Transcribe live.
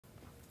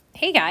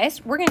Hey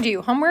guys, we're going to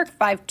do homework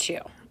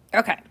 5-2.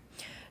 Okay,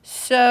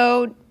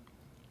 so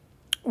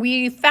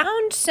we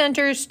found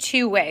centers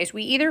two ways.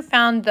 We either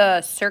found the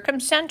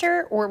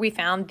circumcenter or we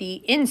found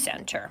the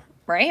incenter,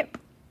 right?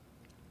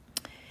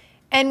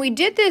 And we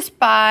did this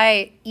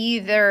by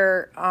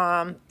either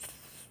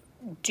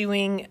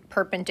doing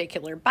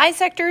perpendicular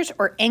bisectors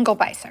or angle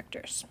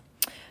bisectors.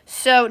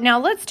 So now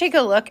let's take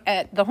a look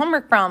at the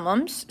homework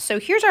problems. So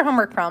here's our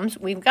homework problems.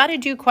 We've got to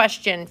do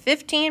question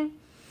 15,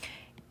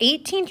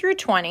 18 through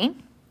 20,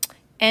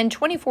 and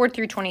 24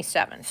 through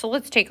 27. So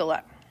let's take a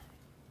look.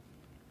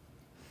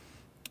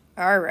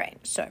 All right,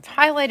 so I've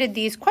highlighted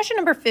these. Question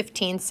number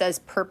 15 says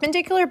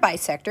perpendicular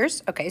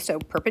bisectors. Okay, so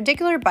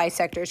perpendicular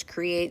bisectors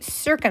create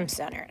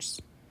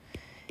circumcenters.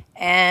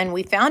 And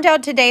we found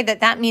out today that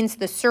that means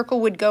the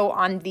circle would go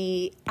on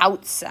the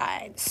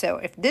outside. So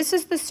if this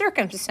is the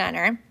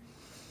circumcenter,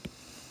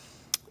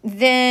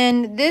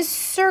 then this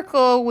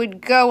circle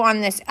would go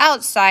on this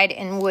outside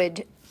and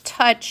would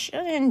touch,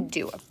 and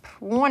do a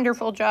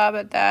wonderful job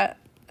at that,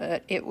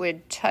 it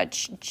would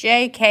touch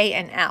J, K,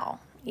 and L.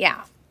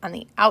 Yeah, on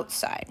the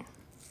outside.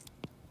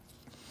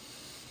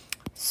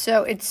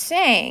 So it's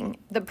saying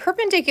the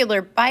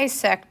perpendicular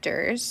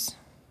bisectors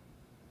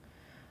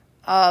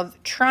of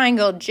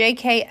triangle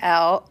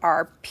JKL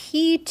are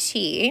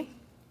PT.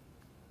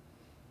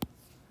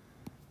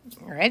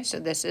 All right,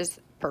 so this is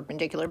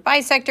perpendicular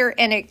bisector,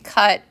 and it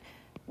cut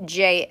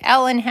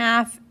JL in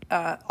half.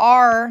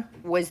 R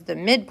was the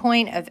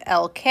midpoint of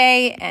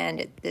LK,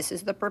 and this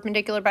is the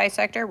perpendicular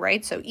bisector,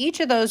 right? So each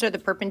of those are the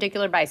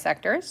perpendicular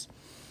bisectors.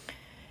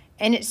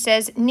 And it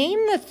says, name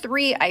the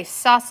three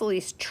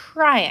isosceles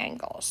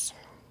triangles.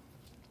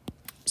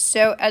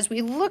 So as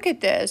we look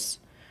at this,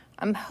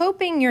 I'm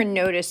hoping you're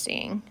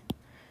noticing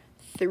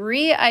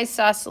three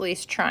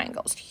isosceles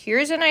triangles.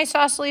 Here's an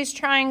isosceles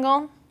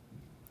triangle,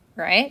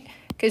 right?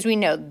 Because we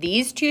know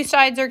these two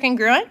sides are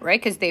congruent, right?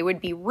 Because they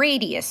would be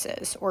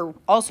radiuses, or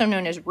also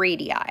known as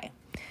radii.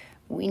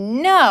 We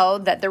know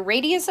that the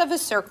radius of a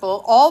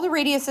circle, all the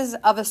radiuses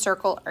of a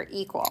circle are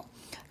equal.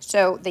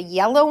 So the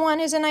yellow one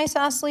is an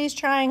isosceles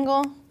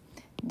triangle,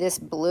 this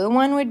blue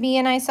one would be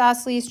an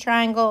isosceles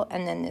triangle,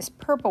 and then this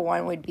purple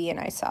one would be an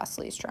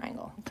isosceles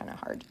triangle. Kind of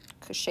hard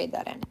to shade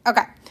that in.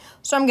 Okay,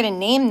 so I'm going to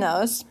name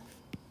those.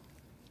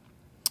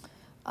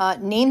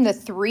 Name the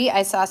three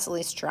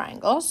isosceles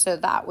triangles. So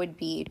that would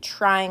be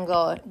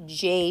triangle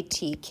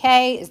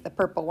JTK is the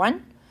purple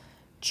one.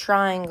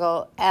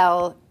 Triangle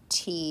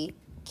LTK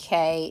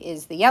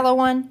is the yellow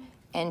one.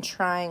 And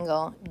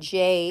triangle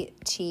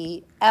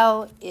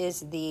JTL is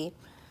the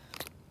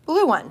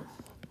blue one.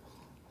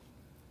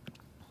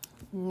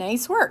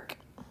 Nice work.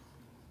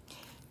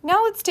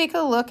 Now let's take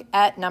a look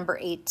at number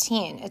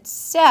 18. It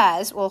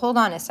says, well, hold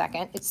on a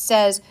second. It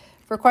says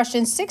for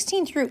questions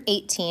 16 through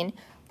 18,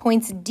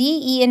 points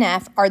D, E, and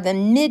F are the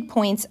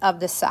midpoints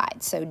of the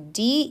sides. So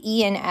D,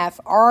 E, and F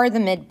are the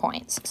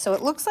midpoints. So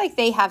it looks like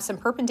they have some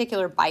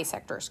perpendicular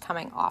bisectors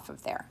coming off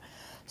of there.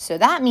 So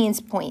that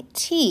means point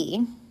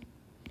T,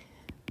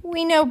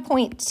 we know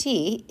point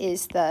T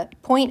is the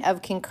point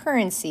of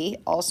concurrency,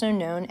 also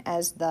known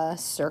as the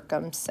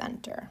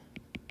circumcenter.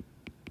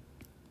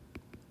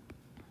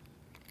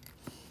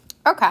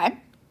 Okay,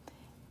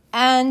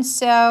 and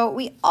so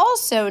we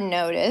also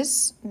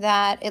notice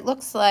that it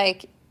looks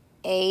like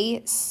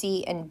A,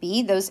 C, and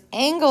B, those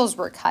angles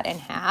were cut in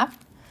half.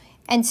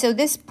 And so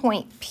this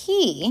point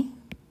P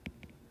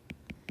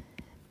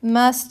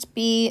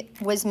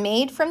was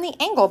made from the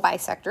angle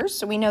bisectors.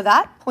 So we know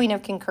that point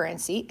of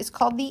concurrency is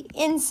called the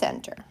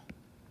incenter.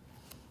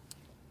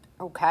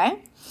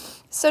 Okay,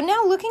 so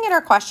now looking at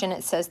our question,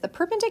 it says the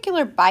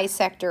perpendicular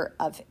bisector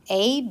of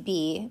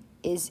AB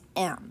is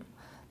M.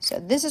 So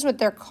this is what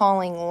they're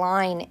calling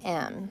line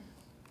M.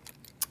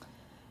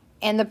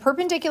 And the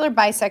perpendicular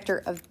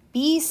bisector of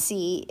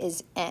BC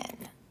is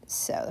N.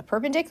 So the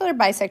perpendicular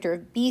bisector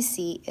of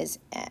BC is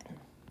N.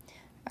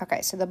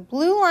 Okay, so the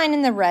blue line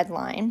and the red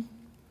line,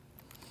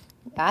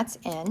 that's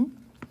N.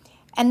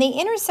 And they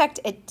intersect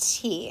at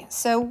T.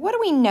 So what do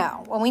we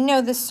know? Well, we know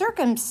the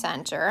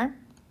circumcenter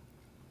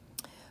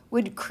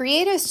would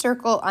create a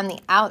circle on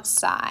the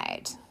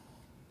outside.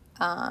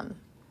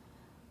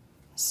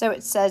 So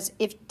it says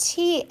if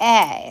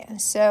TA,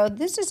 so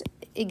this is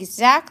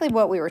exactly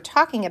what we were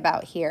talking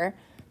about here,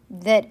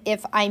 that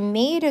if I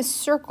made a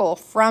circle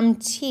from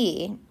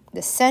T,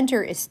 the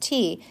center is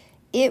T,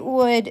 it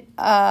would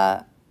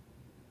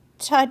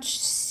touch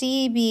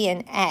C, B,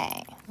 and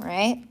A,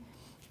 right?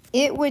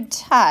 It would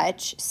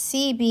touch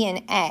C, B,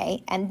 and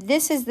A, and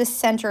this is the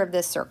center of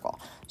this circle.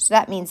 So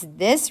that means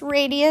this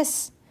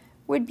radius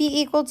would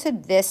be equal to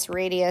this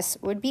radius,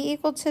 would be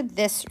equal to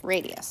this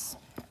radius,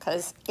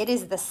 because it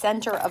is the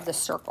center of the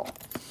circle.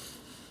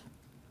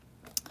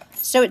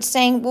 So it's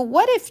saying, well,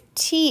 what if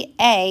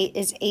TA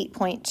is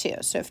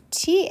 8.2? So if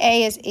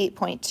TA is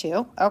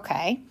 8.2,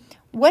 okay,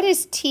 what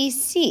is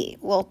TC?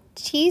 Well,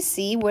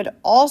 TC would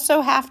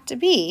also have to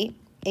be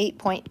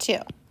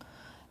 8.2.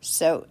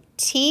 So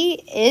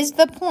T is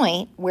the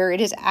point where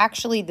it is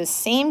actually the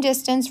same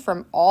distance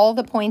from all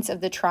the points of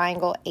the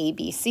triangle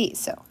ABC.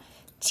 So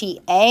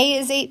TA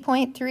is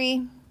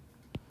 8.3.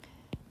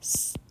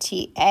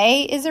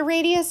 TA is a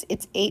radius,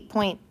 it's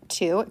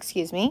 8.2,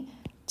 excuse me.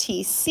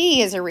 TC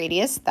is a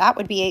radius, that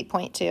would be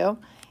 8.2.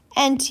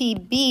 And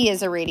TB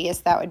is a radius,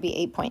 that would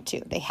be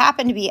 8.2. They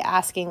happen to be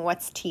asking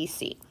what's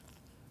TC.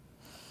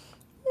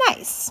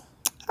 Nice.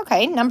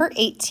 Okay, number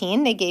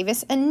 18, they gave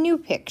us a new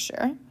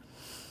picture.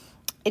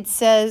 It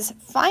says,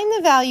 find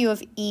the value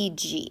of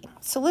EG.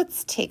 So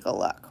let's take a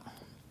look.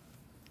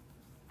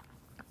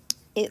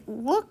 It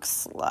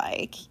looks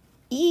like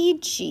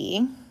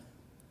EG,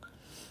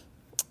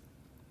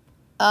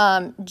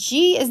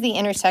 G is the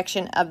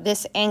intersection of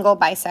this angle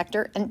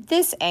bisector and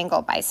this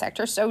angle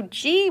bisector. So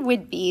G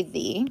would be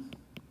the,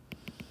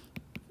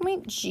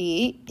 point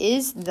G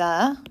is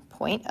the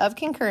point of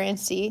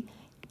concurrency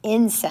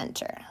in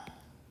center,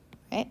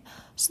 right?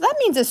 So that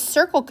means a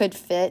circle could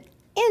fit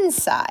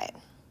inside.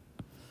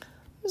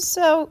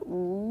 So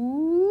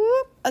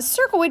a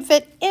circle would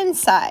fit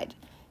inside,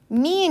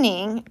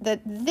 meaning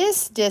that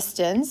this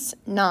distance,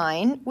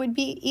 9, would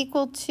be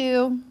equal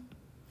to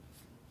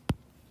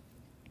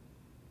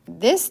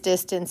this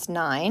distance,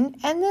 9,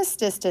 and this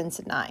distance,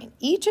 9.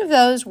 Each of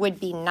those would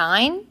be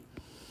 9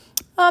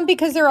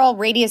 because they're all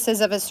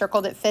radiuses of a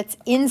circle that fits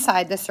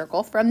inside the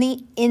circle from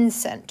the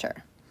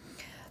in-center.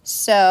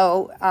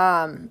 So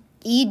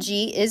EG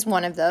is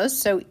one of those,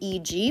 so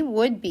EG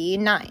would be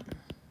 9.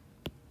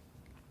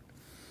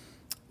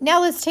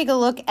 Now let's take a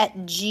look at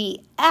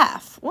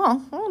GF.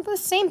 Well, the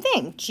same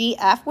thing.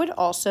 GF would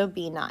also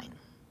be 9.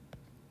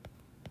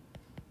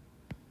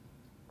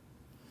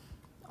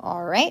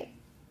 All right.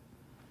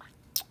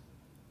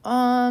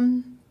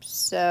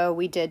 So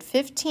we did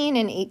 15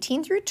 and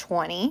 18 through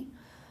 20.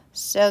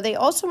 So they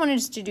also wanted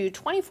us to do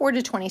 24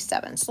 to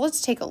 27. So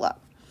let's take a look.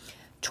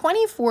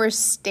 24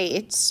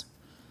 states,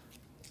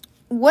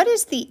 what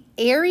is the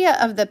area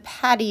of the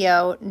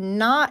patio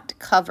not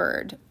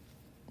covered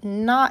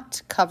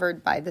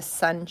by the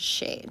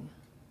sunshade?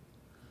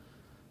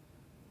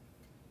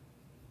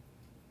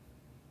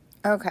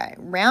 Okay,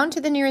 round to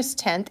the nearest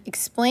tenth,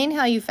 explain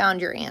how you found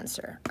your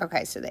answer.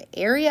 Okay, so the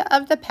area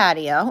of the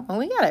patio, oh,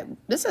 we got it.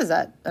 This is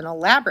an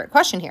elaborate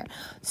question here.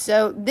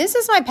 So this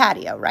is my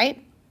patio,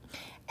 right?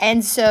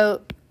 And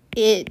so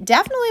it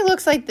definitely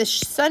looks like the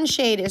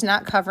sunshade is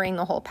not covering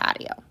the whole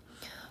patio.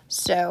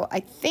 So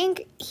I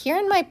think here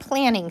in my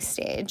planning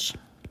stage,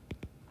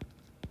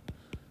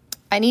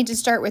 I need to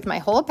start with my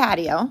whole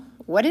patio.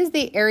 What is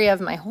the area of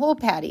my whole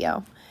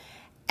patio?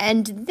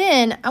 And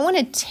then I want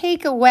to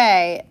take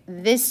away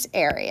this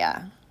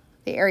area,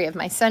 the area of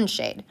my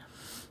sunshade.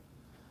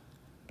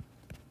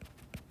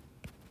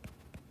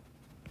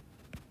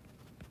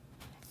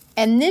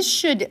 And this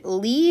should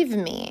leave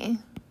me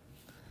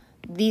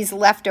these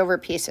leftover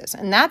pieces.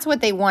 And that's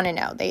what they want to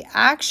know. They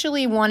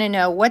actually want to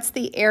know what's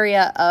the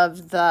area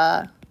of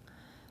the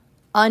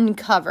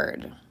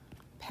uncovered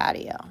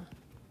patio,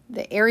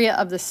 the area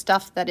of the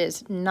stuff that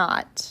is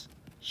not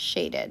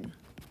shaded.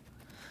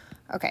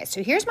 Okay,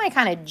 so here's my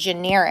kind of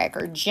generic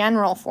or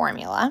general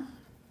formula.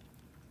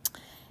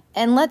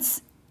 And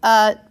let's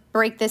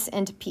break this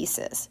into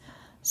pieces.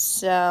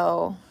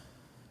 So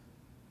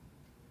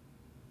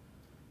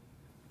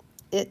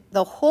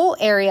the whole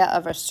area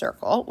of a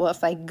circle, well,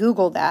 if I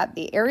Google that,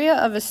 the area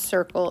of a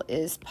circle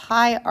is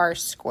pi r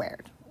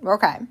squared.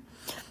 Okay.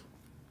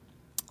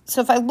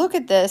 So if I look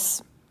at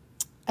this,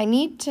 I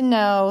need to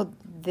know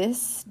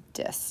this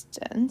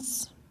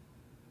distance.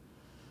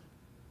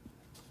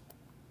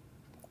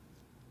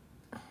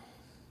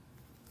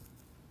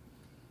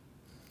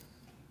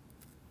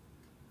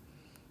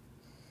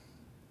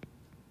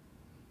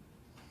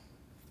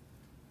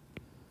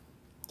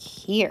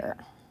 Here.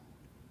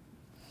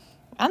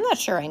 I'm not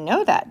sure I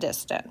know that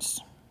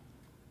distance.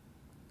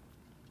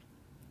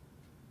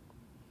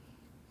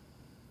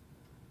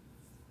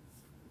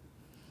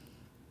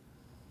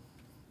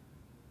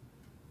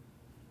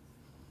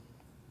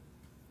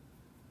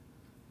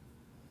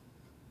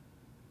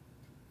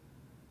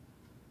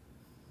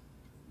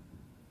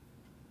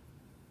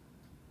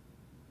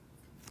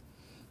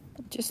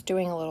 Just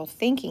doing a little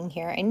thinking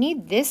here. I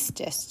need this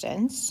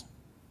distance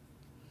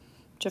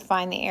to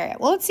find the area.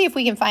 Well, let's see if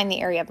we can find the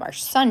area of our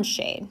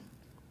sunshade.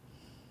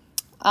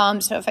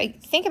 So if I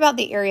think about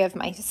the area of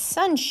my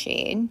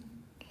sunshade,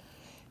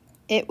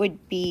 it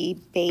would be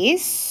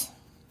base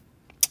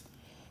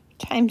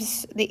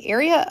times the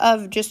area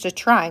of just a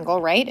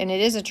triangle, right? And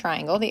it is a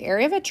triangle. The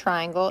area of a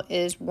triangle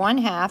is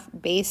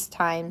 1/2 base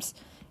times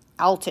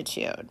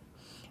altitude.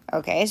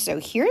 Okay, so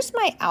here's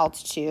my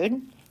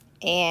altitude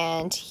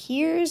and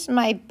here's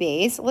my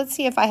base. Let's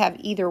see if I have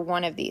either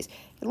one of these.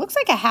 It looks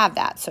like I have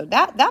that, so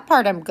that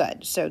part I'm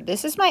good. So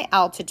this is my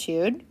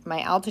altitude.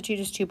 My altitude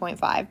is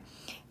 2.5.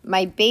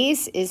 My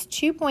base is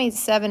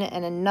 2.7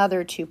 and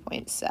another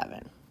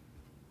 2.7.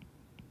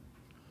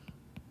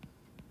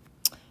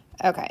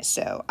 Okay,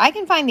 so I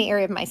can find the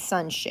area of my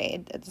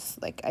sunshade. It's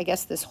like, I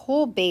guess this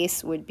whole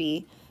base would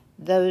be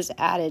those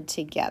added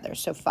together,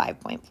 so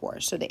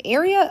 5.4. So the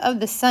area of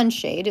the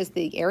sunshade is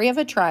the area of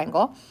a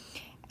triangle,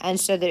 and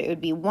so that it would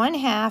be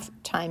 1/2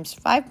 times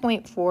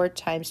 5.4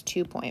 times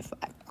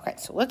 2.5. Okay,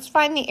 so let's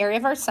find the area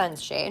of our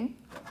sunshade.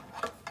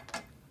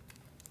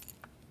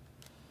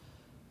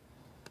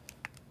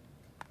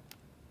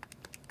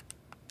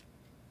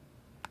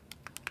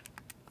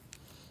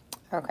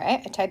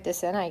 Okay, I type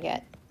this in, I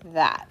get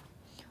that.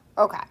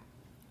 Okay,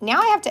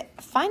 now I have to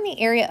find the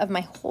area of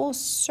my whole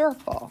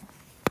circle.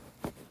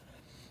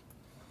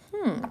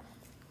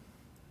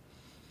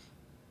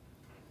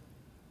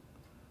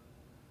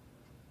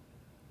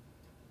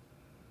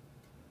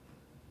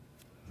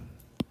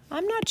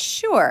 I'm not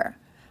sure.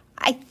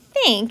 I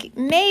think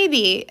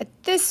maybe at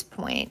this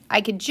point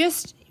I could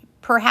just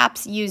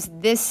perhaps use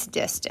this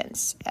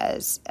distance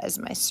as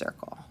my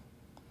circle.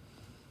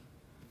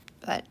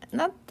 But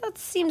that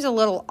seems a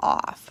little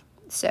off.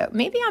 So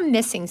maybe I'm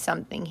missing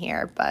something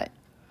here, but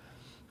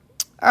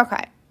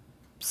okay.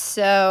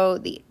 So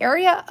the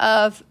area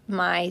of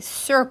my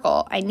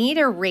circle, I need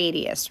a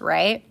radius,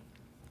 right?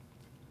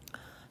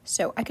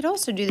 So I could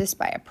also do this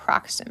by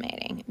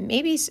approximating.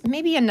 Maybe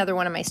another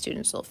one of my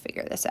students will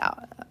figure this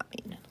out.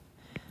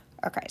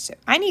 Okay, so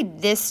I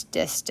need this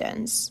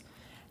distance.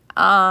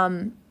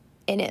 And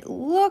it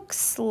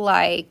looks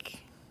like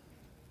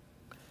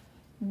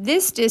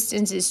this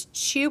distance is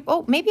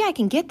oh, maybe I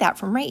can get that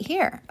from right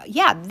here.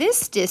 Yeah,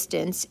 this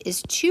distance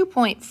is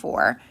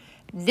 2.4.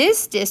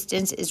 This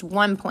distance is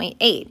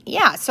 1.8.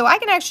 Yeah, so I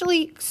can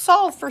actually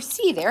solve for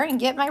C there and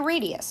get my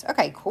radius.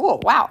 Okay, cool,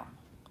 wow.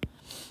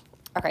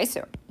 Okay,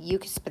 so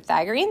Euclid's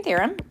Pythagorean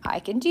theorem, I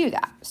can do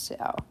that. So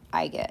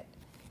I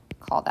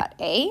call that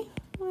A,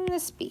 and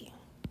this B.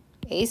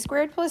 A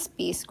squared plus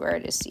B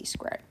squared is C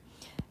squared.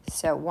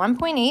 So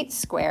 1.8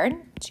 squared,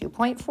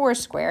 2.4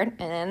 squared,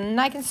 and then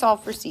I can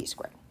solve for C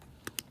squared.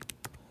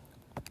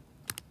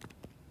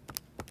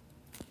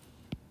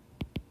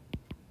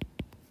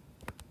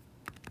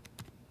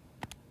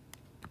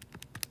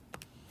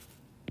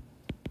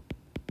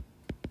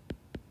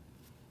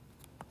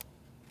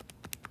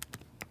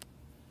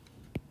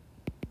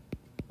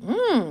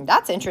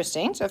 That's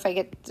interesting. So if I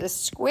get the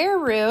square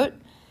root,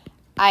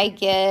 I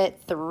get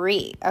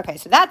 3. Okay,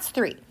 so that's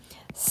 3.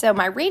 So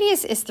my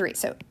radius is 3,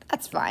 so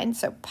that's fine.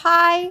 So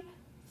pi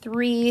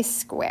 3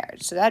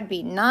 squared. So that'd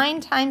be 9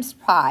 times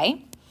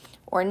pi,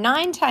 or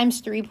 9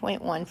 times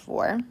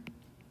 3.14.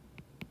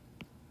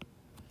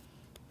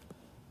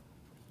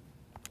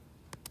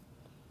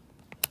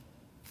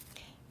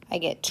 I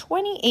get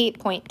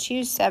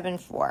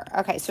 28.274.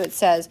 Okay, so it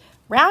says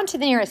round to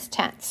the nearest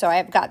tenth. So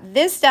I've got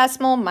this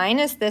decimal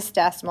minus this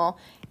decimal,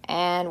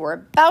 and we're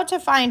about to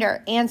find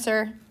our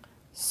answer.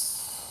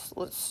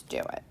 Let's do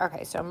it.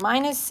 Okay, so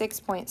minus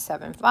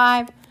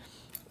 6.75.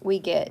 We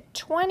get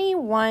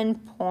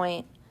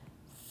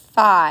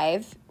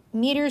 21.5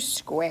 meters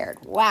squared.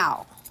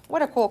 Wow,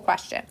 what a cool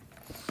question.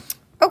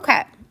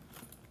 Okay,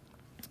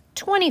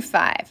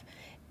 25.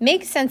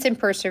 Make sense and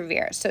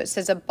persevere. So it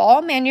says a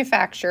ball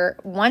manufacturer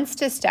wants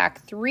to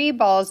stack 3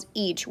 balls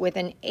each with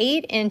an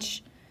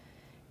 8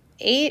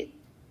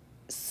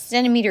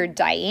 centimeter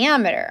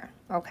diameter.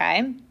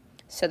 Okay,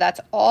 so that's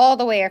all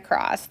the way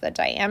across. The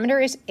diameter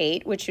is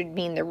 8, which would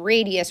mean the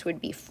radius would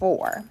be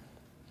 4.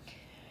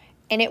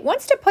 And it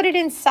wants to put it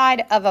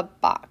inside of a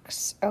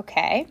box,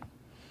 okay?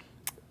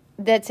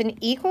 That's an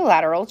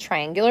equilateral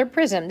triangular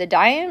prism. The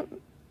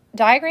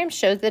diagram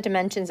shows the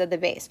dimensions of the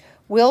base.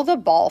 Will the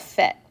ball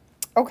fit?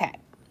 Okay,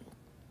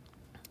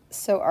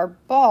 so our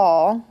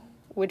ball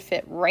would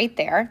fit right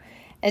there.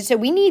 And so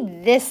we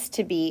need this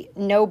to be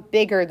no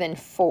bigger than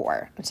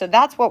 4. So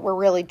that's what we're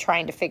really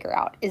trying to figure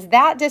out. Is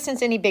that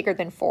distance any bigger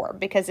than 4?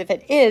 Because if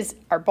it is,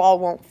 our ball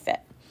won't fit.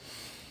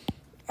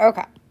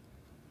 Okay,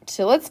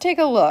 so let's take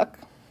a look.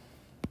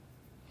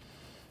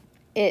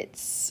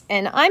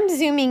 And I'm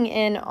zooming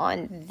in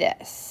on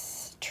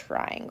this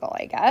triangle,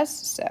 I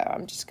guess. So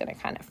I'm just going to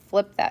kind of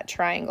flip that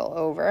triangle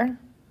over.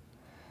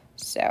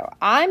 So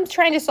I'm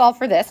trying to solve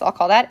for this. I'll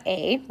call that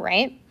A,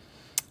 right?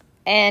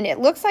 And it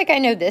looks like I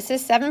know this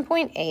is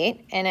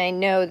 7.8, and I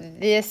know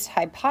this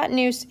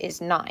hypotenuse is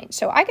 9.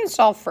 So I can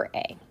solve for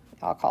A.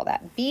 I'll call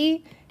that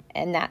B,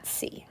 and that's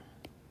C.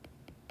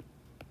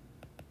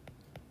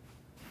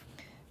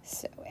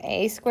 So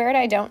A squared,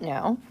 I don't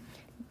know.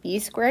 B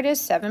squared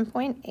is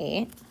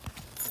 7.8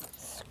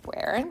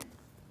 squared.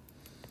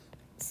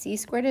 C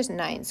squared is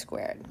 9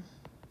 squared.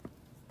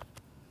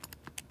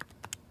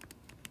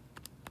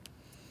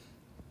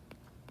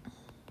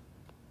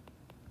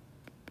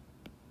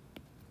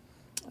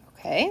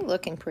 Okay,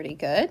 looking pretty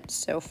good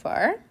so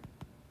far.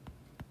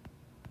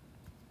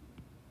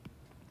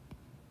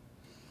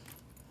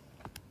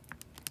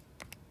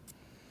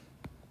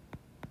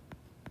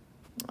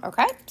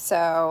 Okay,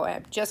 so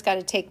I've just got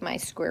to take my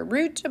square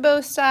root to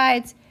both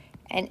sides,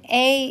 and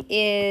A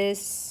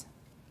is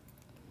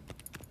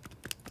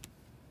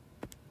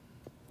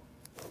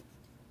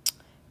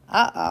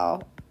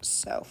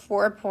so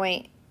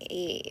 4.8,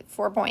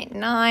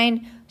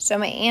 4.9. So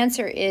my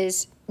answer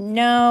is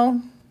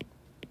no.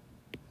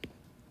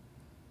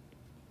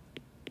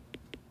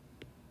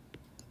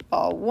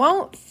 Ball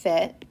won't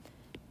fit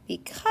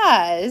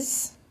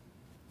because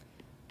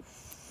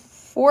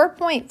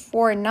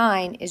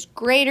 4.49 is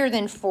greater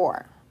than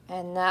 4,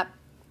 and that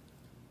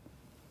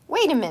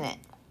wait a minute.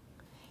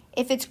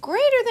 If it's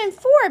greater than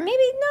 4, maybe,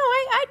 no,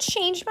 I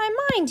changed my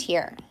mind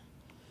here.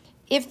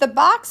 If the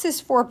box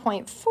is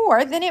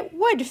 4.4, then it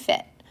would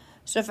fit.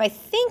 So if I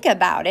think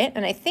about it,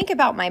 and I think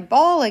about my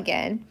ball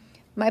again,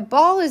 my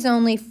ball is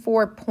only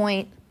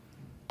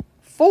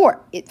 4.4.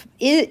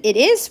 It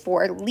is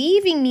 4,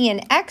 leaving me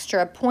an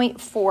extra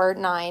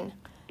 0.49.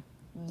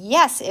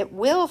 Yes, it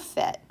will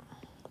fit.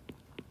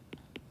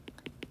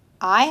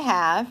 I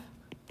have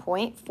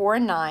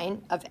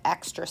 0.49 of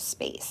extra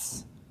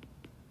space.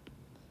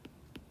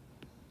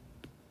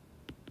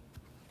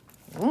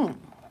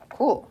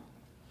 Cool.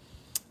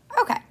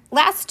 Okay,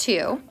 last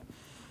two.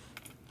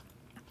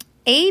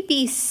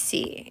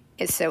 ABC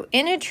is, so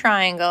in a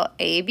triangle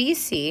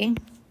ABC,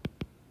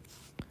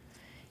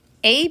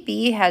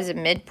 AB has a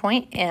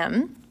midpoint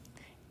M,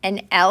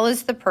 and L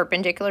is the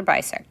perpendicular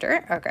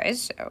bisector. Okay,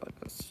 so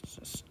let's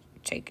just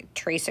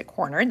trace a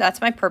corner.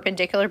 That's my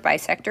perpendicular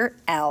bisector,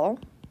 L.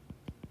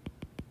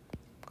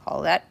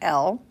 Call that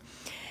L.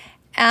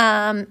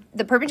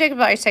 The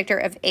perpendicular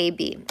bisector of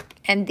AB,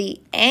 and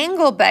the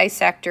angle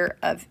bisector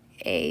of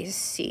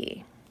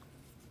AC.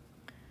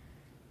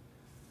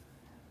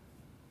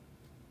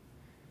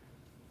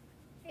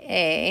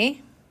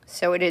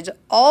 So it is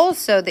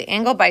also the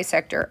angle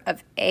bisector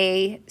of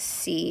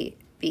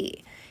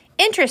ACB.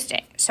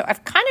 Interesting. So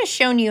I've kind of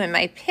shown you in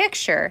my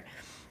picture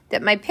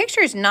that my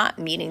picture is not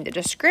meeting the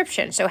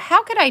description. So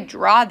how could I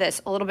draw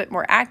this a little bit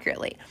more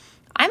accurately?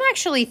 I'm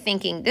actually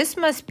thinking this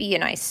must be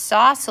an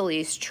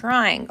isosceles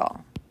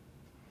triangle.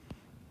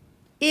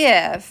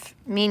 If,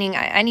 meaning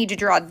I need to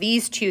draw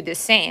these two the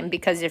same,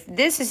 because if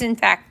this is in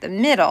fact the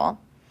middle,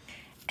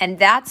 and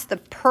that's the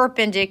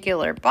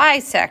perpendicular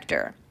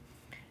bisector,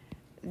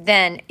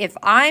 then if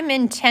I'm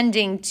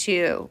intending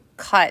to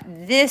cut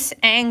this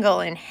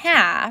angle in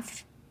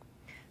half,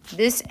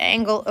 this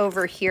angle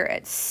over here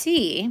at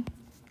C,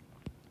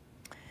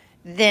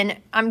 then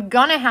I'm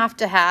gonna have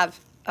to have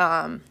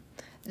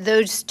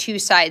those two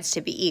sides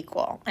to be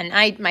equal.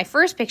 And my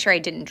first picture, I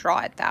didn't draw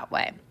it that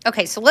way.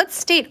 Okay, so let's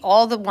state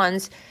all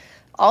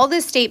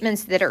the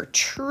statements that are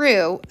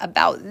true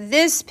about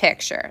this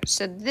picture.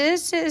 So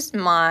this is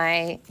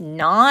my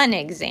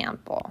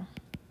non-example.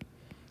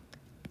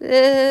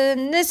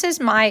 This is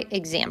my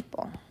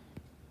example.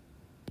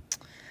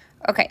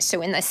 Okay,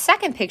 so in the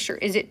second picture,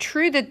 is it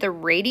true that the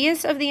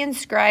radius of the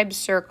inscribed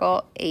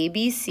circle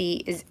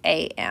ABC is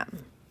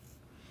AM?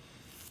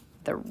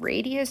 The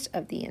radius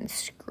of the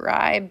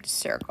inscribed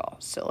circle.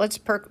 So let's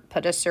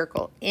put a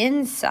circle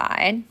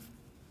inside.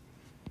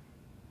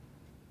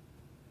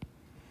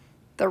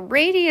 The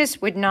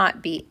radius would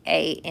not be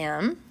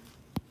AM.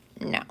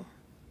 No.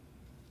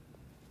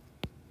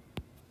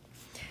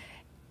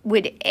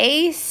 Would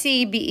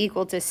AC be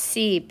equal to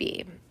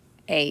CB?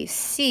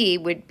 AC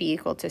would be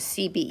equal to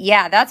CB.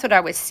 Yeah, that's what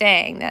I was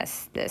saying.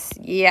 Yes, this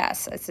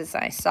is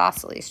an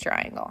isosceles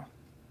triangle.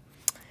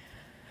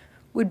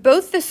 Would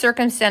both the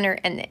circumcenter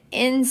and the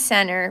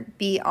incenter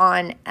be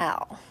on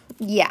L?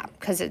 Yeah,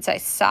 because it's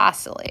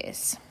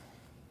isosceles.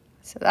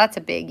 So that's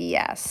a big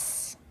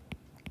yes.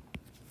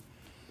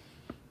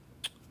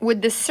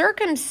 Would the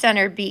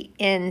circumcenter be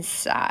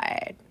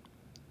inside?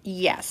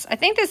 Yes, I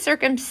think the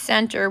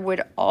circumcenter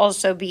would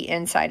also be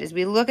inside. As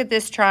we look at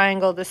this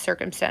triangle, the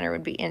circumcenter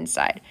would be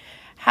inside.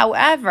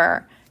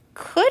 However,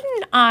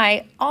 couldn't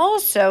I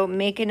also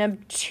make an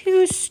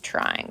obtuse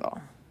triangle?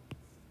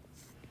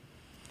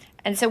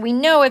 And so we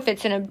know if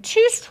it's an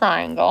obtuse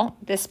triangle,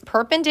 this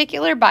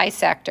perpendicular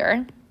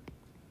bisector,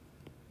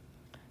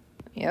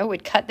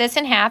 would cut this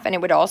in half, and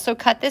it would also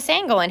cut this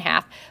angle in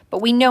half.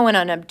 But we know in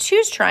an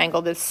obtuse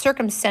triangle, the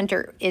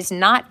circumcenter is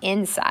not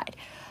inside.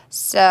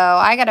 So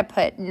I got to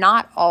put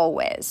not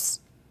always,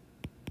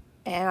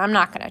 and I'm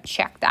not going to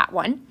check that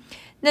one.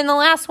 Then the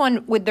last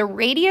one, would the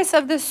radius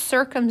of the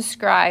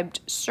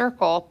circumscribed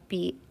circle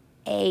be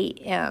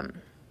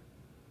AM?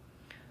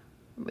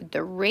 Would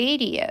the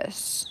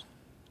radius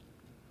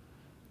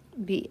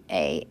be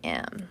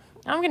AM?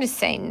 I'm going to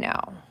say no.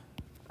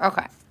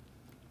 Okay.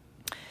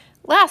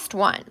 Last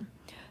one.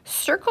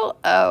 Circle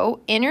O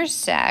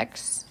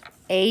intersects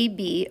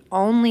AB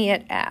only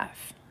at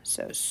F.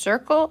 So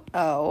circle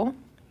O,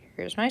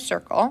 here's my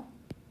circle,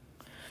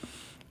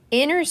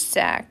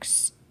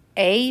 intersects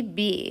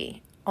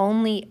AB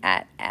only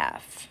at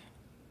F.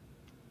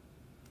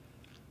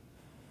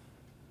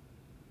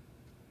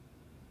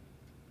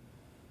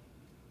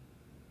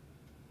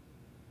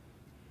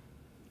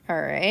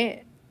 All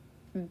right.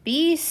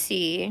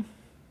 BC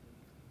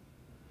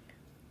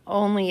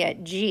only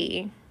at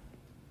G.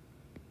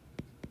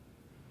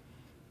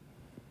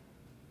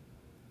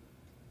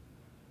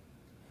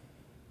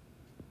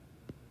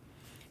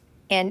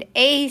 And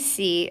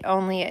AC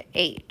only at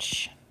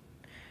H.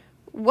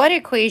 What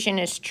equation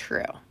is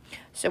true?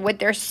 So what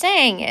they're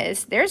saying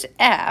is there's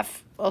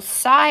F. Well,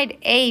 side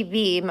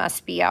AB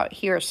must be out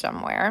here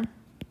somewhere.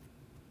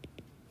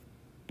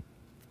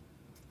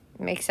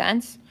 Make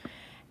sense?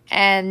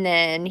 And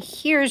then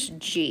here's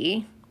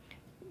G.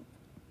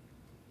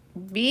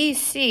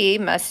 BC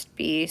must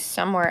be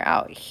somewhere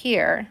out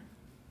here.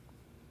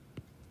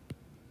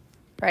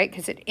 right?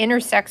 Because it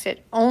intersects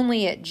it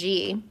only at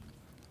G.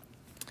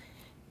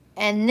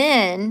 And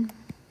then,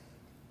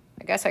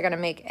 I guess I got to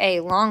make A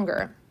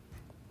longer.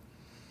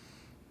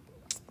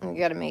 I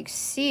got to make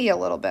C a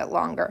little bit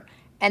longer.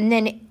 And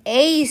then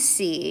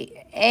AC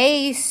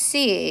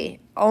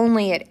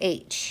only at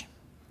H.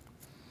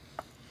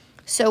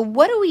 So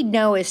what do we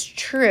know is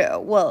true?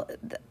 Well,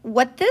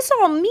 what this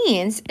all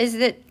means is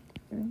that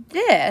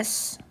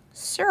this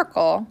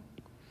circle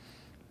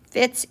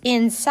fits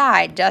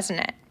inside, doesn't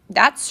it?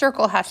 That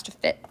circle has to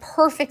fit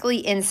perfectly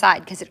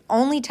inside because it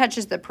only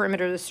touches the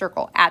perimeter of the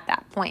circle at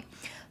that point.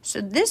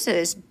 So this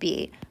is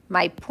B.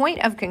 My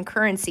point of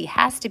concurrency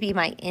has to be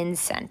my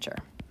in-center.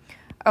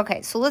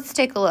 Okay, so let's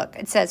take a look.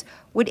 It says,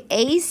 would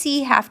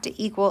AC have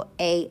to equal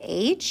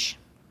AH?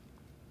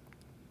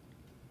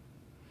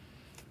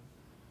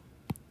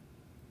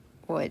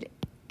 Would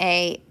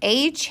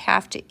AH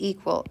have to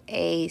equal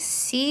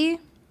AC?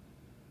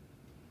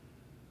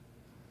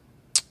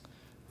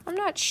 I'm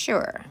not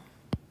sure.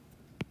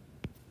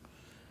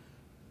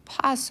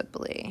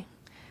 Possibly.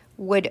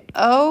 Would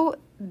OFB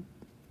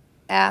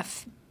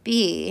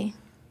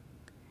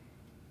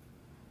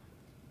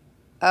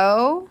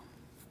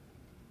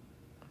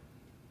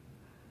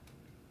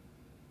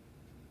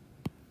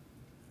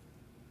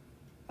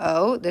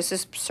this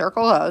is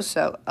circle O,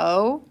 so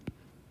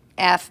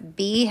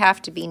OFB have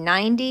to be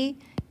 90?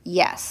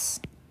 Yes.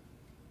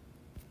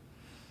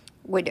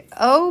 Would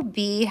OB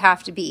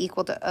have to be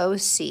equal to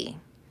OC?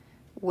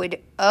 Would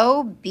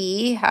OB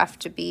have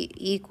to be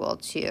equal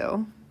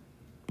to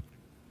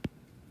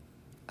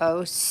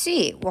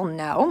OC? Well,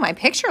 no, my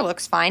picture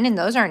looks fine and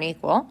those aren't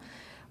equal.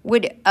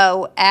 Would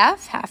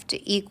OF have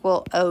to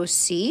equal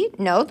OC?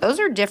 No, those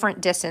are different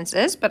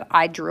distances, but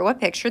I drew a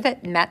picture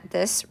that met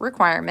this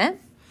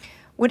requirement.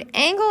 Would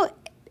angle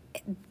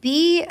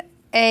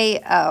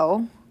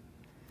BAO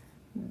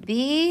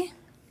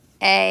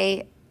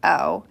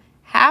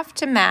have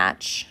to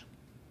match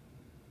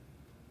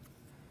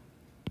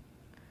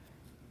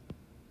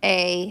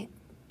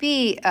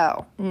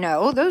ABO?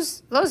 No,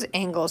 those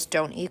angles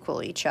don't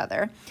equal each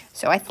other.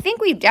 So I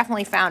think we've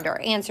definitely found our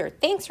answer.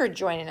 Thanks for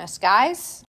joining us, guys.